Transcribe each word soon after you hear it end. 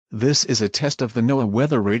This is a test of the NOAA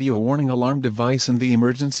weather radio warning alarm device and the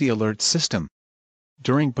emergency alert system.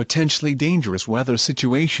 During potentially dangerous weather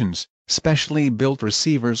situations, specially built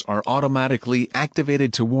receivers are automatically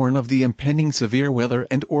activated to warn of the impending severe weather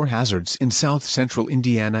and/or hazards in south-central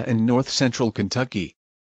Indiana and north-central Kentucky.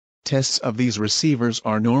 Tests of these receivers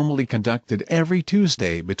are normally conducted every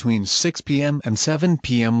Tuesday between 6 p.m. and 7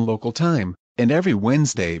 p.m. local time, and every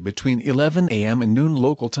Wednesday between 11 a.m. and noon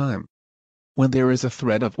local time. When there is a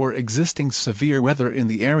threat of or existing severe weather in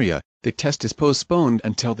the area, the test is postponed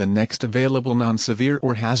until the next available non-severe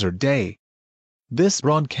or hazard day. This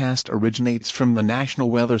broadcast originates from the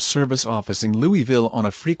National Weather Service office in Louisville on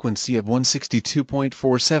a frequency of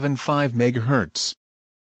 162.475 MHz.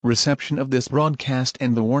 Reception of this broadcast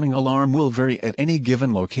and the warning alarm will vary at any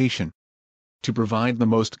given location. To provide the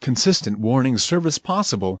most consistent warning service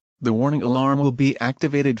possible, the warning alarm will be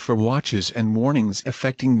activated for watches and warnings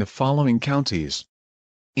affecting the following counties.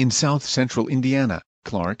 In south-central Indiana,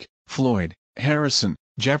 Clark, Floyd, Harrison,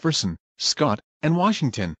 Jefferson, Scott, and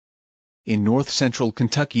Washington. In north-central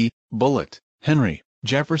Kentucky, Bullitt, Henry,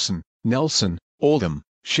 Jefferson, Nelson, Oldham,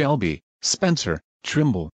 Shelby, Spencer,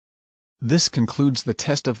 Trimble. This concludes the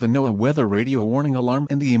test of the NOAA weather radio warning alarm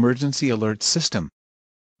and the emergency alert system.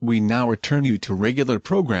 We now return you to regular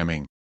programming.